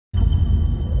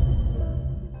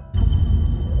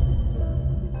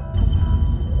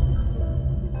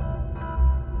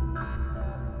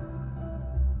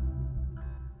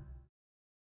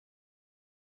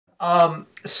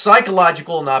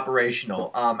Psychological and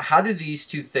operational. How do these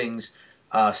two things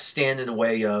stand in the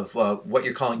way of what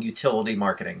you're calling utility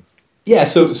marketing? Yeah,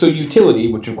 so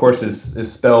utility, which of course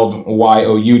is spelled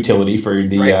Y-O-utility for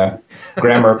the Right.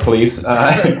 grammar police,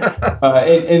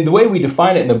 and the way we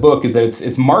define it in the book is that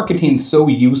it's marketing so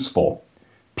useful,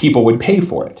 people would pay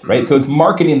for it, right? So it's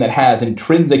marketing that has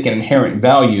intrinsic and inherent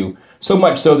value, so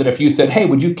much so that if you said, hey,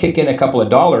 would you kick in a couple of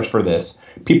dollars for this?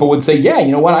 People would say, yeah,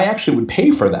 you know what, I actually would pay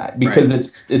for that because Right.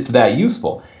 it's that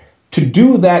useful. To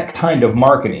do that kind of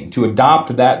marketing, to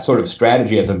adopt that sort of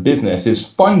strategy as a business is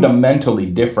fundamentally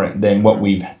different than what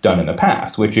we've done in the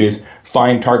past, which is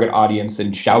find target audience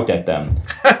and shout at them.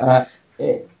 Uh,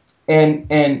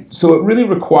 and so it really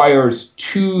requires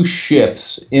two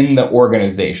shifts in the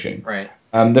organization. Right.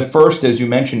 The first, as you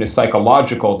mentioned, is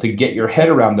psychological, to get your head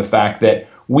around the fact that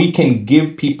we can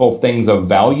give people things of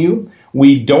value.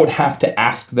 We don't have to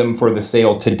ask them for the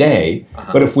sale today,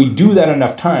 but if we do that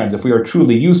enough times, if we are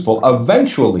truly useful,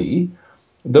 eventually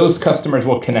those customers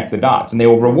will connect the dots and they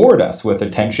will reward us with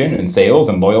attention and sales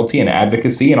and loyalty and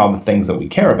advocacy and all the things that we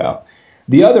care about.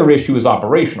 The other issue is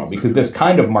operational, because this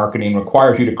kind of marketing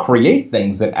requires you to create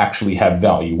things that actually have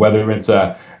value, whether it's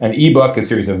an ebook, a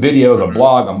series of videos, a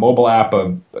blog, a mobile app.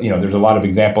 There's a lot of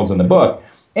examples in the book.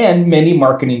 And many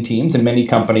marketing teams and many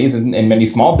companies and many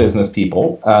small business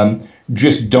people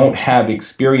just don't have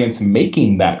experience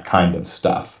making that kind of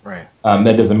stuff. Right.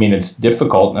 That doesn't mean it's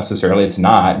difficult necessarily. It's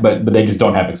not, but they just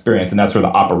don't have experience, and that's where the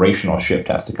operational shift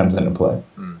has to comes into play.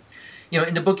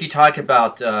 In the book you talk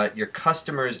about your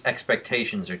customers'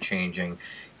 expectations are changing,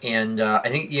 and I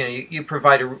think you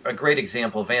provide a great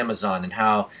example of Amazon and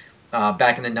how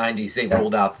back in the '90s they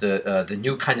rolled out the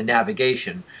new kind of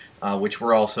navigation, which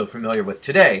we're also familiar with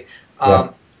today.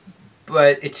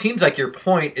 But it seems like your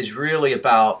point is really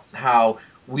about how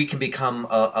we can become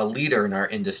a leader in our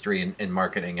industry in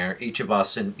marketing. Each of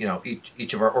us and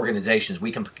each of our organizations,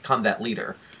 we can become that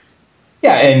leader.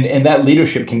 Yeah, and that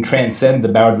leadership can transcend the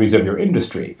boundaries of your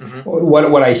industry.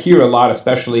 What I hear a lot,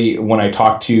 especially when I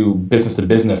talk to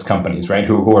business companies, right,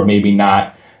 who are maybe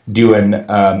not doing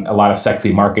a lot of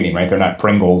sexy marketing, right? They're not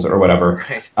Pringles or whatever.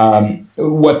 Right.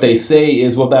 What they say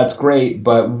is, well, that's great,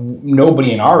 but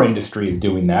nobody in our industry is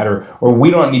doing that, or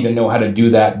we don't need to know how to do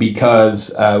that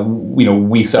because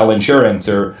we sell insurance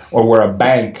or we're a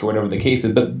bank or whatever the case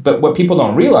is. But what people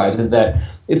don't realize is that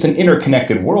it's an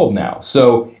interconnected world now.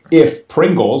 So if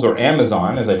Pringles or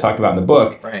Amazon, as I talked about in the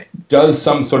book, Right. does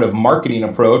some sort of marketing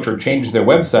approach or changes their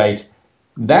website,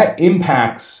 that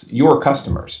impacts your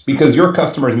customers, because your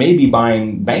customers may be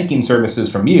buying banking services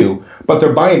from you, but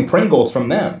they're buying Pringles from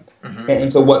them.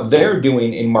 And so what they're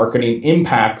doing in marketing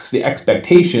impacts the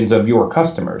expectations of your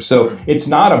customers. So it's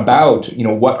not about,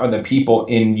 what are the people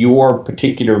in your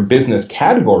particular business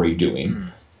category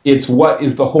doing. It's what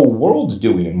is the whole world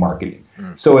doing in marketing.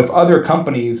 So if other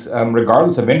companies,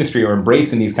 regardless of industry, are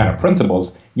embracing these kind of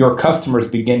principles, your customers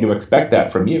begin to expect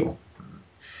that from you.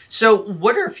 So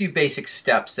what are a few basic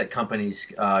steps that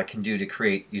companies can do to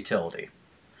create utility?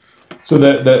 So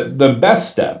the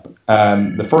best step,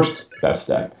 the first best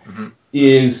step,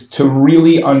 is to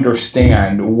really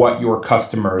understand what your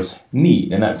customers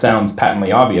need. And that sounds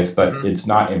patently obvious, but it's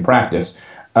not in practice.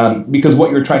 Because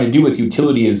what you're trying to do with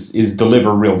utility is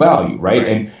deliver real value,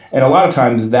 right? And a lot of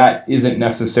times that isn't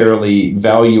necessarily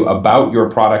value about your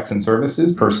products and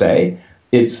services per se.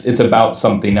 It's about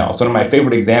something else. One of my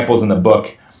favorite examples in the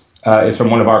book is from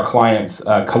one of our clients,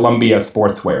 Columbia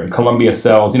Sportswear. And Columbia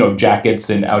sells, jackets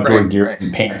and outdoor gear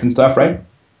and pants and stuff, right?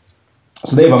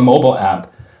 So they have a mobile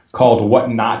app called What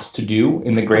Not to Do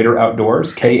in the Greater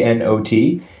Outdoors,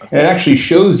 KNOT. And it actually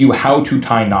shows you how to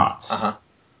tie knots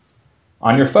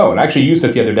on your phone. I actually used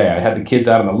it the other day. I had the kids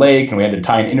out on the lake, and we had to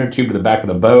tie an inner tube to the back of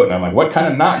the boat. And I'm like, what kind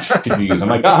of knot should you use? I'm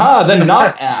like, aha, the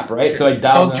knot app, right? So I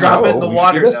dialed Don't drop it in the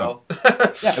water, though.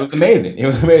 Yeah, it was amazing. It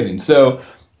was amazing. So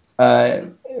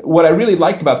what I really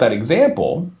liked about that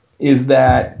example is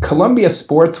that Columbia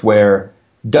Sportswear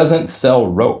doesn't sell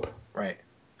rope.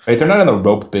 Right? They're not in the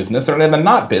rope business. They're not in the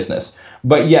knot business.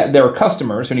 But yet their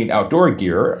customers who need outdoor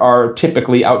gear are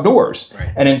typically outdoors.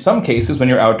 And in some cases, when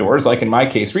you're outdoors, like in my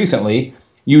case recently,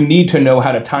 you need to know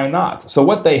how to tie knots. So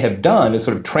what they have done is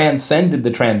sort of transcended the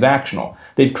transactional.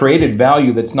 They've created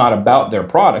value that's not about their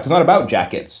products. It's not about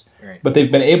jackets. But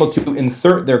they've been able to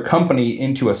insert their company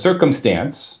into a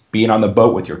circumstance, being on the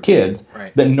boat with your kids,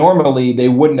 that normally they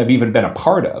wouldn't have even been a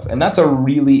part of. And that's a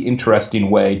really interesting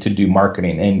way to do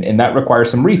marketing. And that requires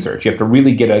some research. You have to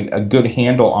really get a good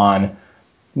handle on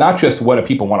not just what do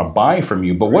people want to buy from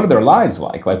you, but what are their lives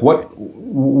like? Like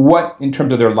what in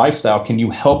terms of their lifestyle can you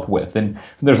help with? And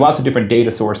so there's lots of different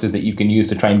data sources that you can use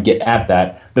to try and get at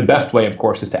that. The best way, of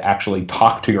course, is to actually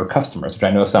talk to your customers, which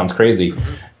I know sounds crazy.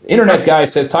 Internet guy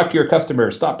says, talk to your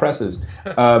customers, stop presses.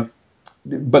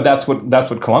 But that's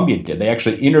what Columbia did. They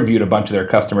actually interviewed a bunch of their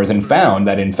customers and found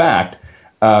that, in fact,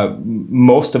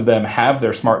 most of them have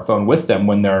their smartphone with them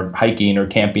when they're hiking or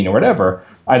camping or whatever,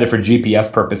 either for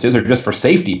GPS purposes or just for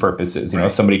safety purposes. You know,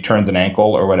 somebody turns an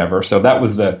ankle or whatever. So that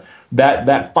was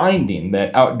that finding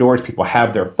that outdoors people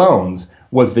have their phones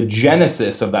was the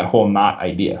genesis of that whole Knot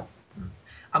idea.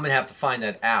 I'm gonna have to find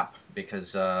that app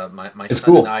because my it's son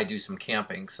cool. and I do some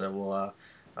camping, so we'll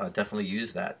definitely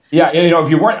use that. Yeah, you know, if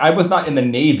you weren't, I was not in the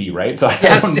Navy, right? So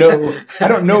I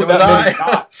don't know that many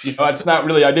knots. You know, it's not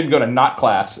really. I didn't go to knot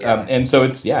class, and so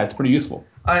it's pretty useful.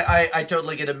 I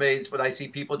totally get amazed when I see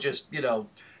people just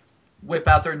whip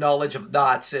out their knowledge of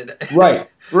knots and right,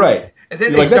 and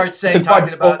then they start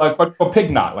talking about a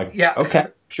pig knot. Like, okay,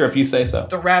 sure, if you say so.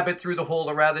 The rabbit through the hole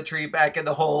around the tree, back in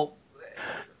the hole.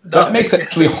 That makes it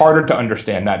actually harder to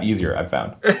understand, not easier, I've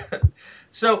found.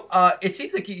 So it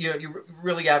seems like you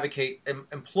really advocate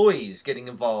employees getting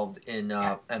involved in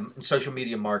social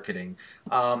media marketing.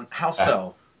 How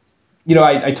so? You know,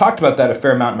 I talked about that a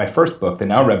fair amount in my first book, The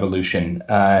Now Revolution,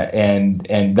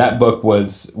 and that book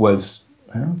was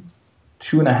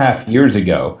 2.5 years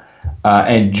ago,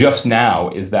 and just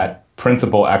now is that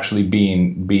principle actually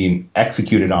being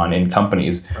executed on in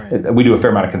companies. Right. We do a fair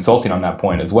amount of consulting on that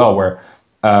point as well, where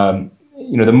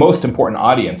the most important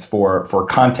audience for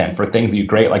content, for things that you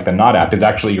create like the Knot app, is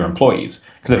actually your employees.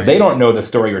 Because if they don't know the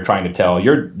story you're trying to tell,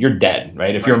 you're dead,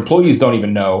 right? If your employees don't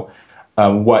even know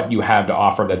what you have to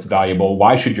offer that's valuable,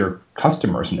 why should your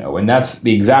customers know? And that's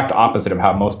the exact opposite of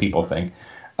how most people think.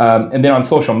 And then on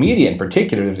social media in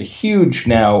particular, there's a huge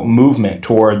now movement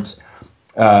towards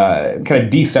kind of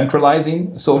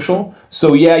decentralizing social.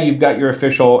 So yeah, you've got your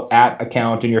official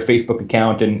account and your Facebook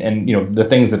account and the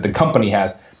things that the company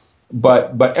has.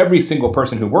 But every single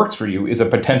person who works for you is a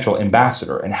potential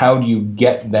ambassador, and how do you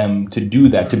get them to do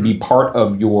that, to be part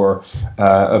of your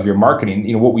marketing?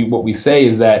 You know, what we say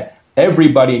is that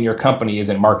everybody in your company is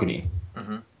in marketing,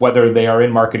 whether they are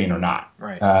in marketing or not.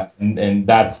 Right. And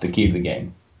that's the key to the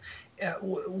game.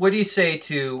 What do you say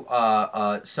to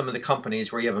some of the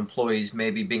companies where you have employees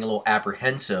maybe being a little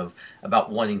apprehensive about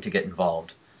wanting to get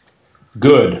involved?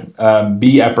 Good.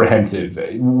 Be apprehensive.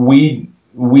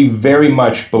 We very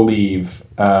much believe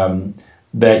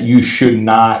that you should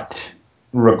not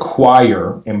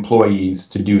require employees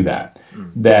to do that.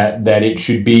 That it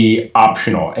should be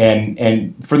optional.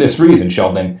 And for this reason,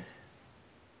 Sheldon,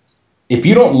 if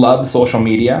you don't love social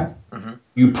media,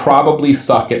 you probably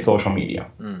suck at social media.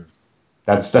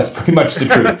 That's pretty much the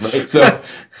truth, right?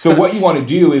 So what you want to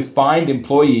do is find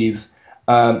employees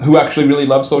who actually really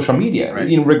love social media,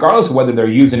 regardless of whether they're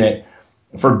using it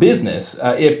for business.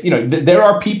 If there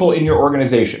are people in your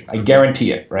organization, I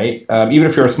guarantee it, right? Even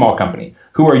if you're a small company,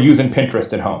 who are using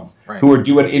Pinterest at home, who are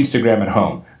doing Instagram at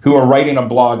home, who are writing a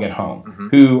blog at home,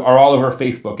 who are all over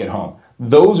Facebook at home.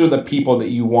 Those are the people that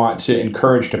you want to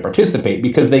encourage to participate,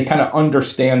 because they kind of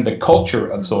understand the culture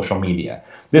of social media.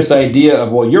 This idea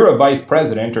of, well, you're a vice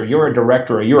president, or you're a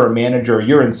director, or you're a manager, or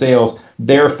you're in sales,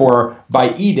 therefore,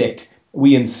 by edict,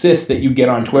 we insist that you get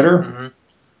on Twitter.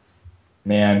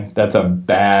 Man, that's a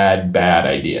bad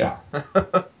idea.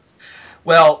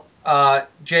 Well,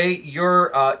 Jay,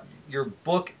 your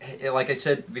book, like I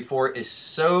said before, is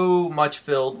so much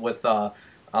filled with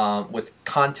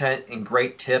content and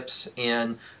great tips,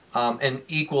 and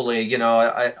equally,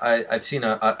 I've seen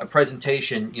a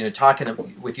presentation, talking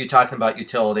about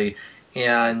utility,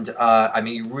 and I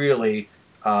mean, you really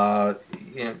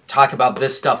talk about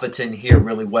this stuff that's in here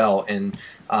really well, and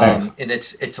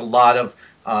it's a lot of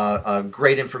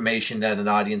great information that an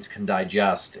audience can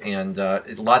digest, and a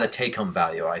lot of take-home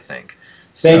value, I think.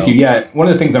 Thank you. Yeah, one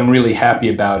of the things I'm really happy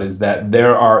about is that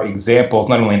there are examples,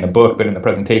 not only in the book but in the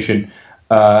presentation,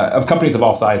 of companies of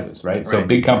all sizes, right? So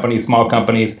big companies, small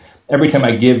companies. Every time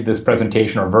I give this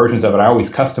presentation or versions of it, I always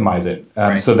customize it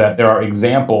so that there are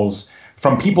examples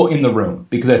from people in the room,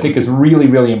 because I think it's really,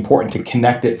 really important to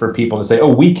connect it for people to say,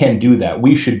 oh, we can do that.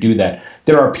 We should do that.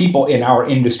 There are people in our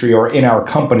industry or in our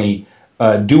company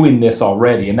doing this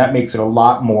already, and that makes it a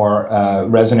lot more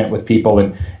resonant with people.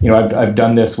 And I've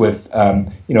done this with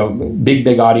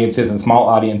big audiences and small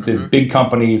audiences, big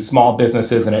companies, small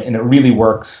businesses, and it really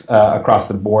works across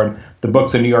the board. The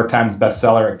book's a New York Times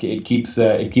bestseller.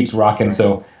 It keeps rocking.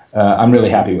 So I'm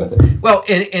really happy with it. Well,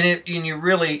 and you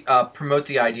really promote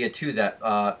the idea too that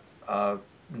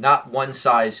not one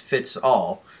size fits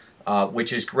all.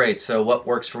 which is great. So what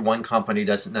works for one company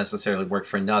doesn't necessarily work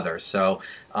for another. So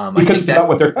because it's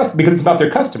about because it's about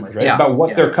their customers, right? Yeah, it's about what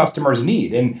yeah. their customers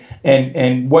need,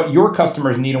 and what your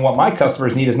customers need and what my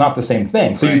customers need is not the same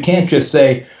thing. So you can't just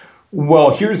say,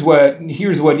 well, here's what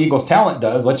Eagles Talent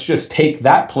does. Let's just take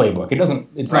that playbook.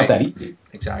 It's not that easy.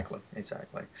 Exactly.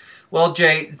 Well,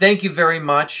 Jay, thank you very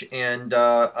much, and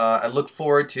I look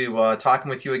forward to talking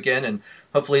with you again, and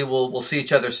hopefully we'll see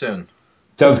each other soon.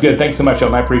 Sounds good. Thanks so much,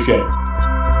 Elton. I appreciate it.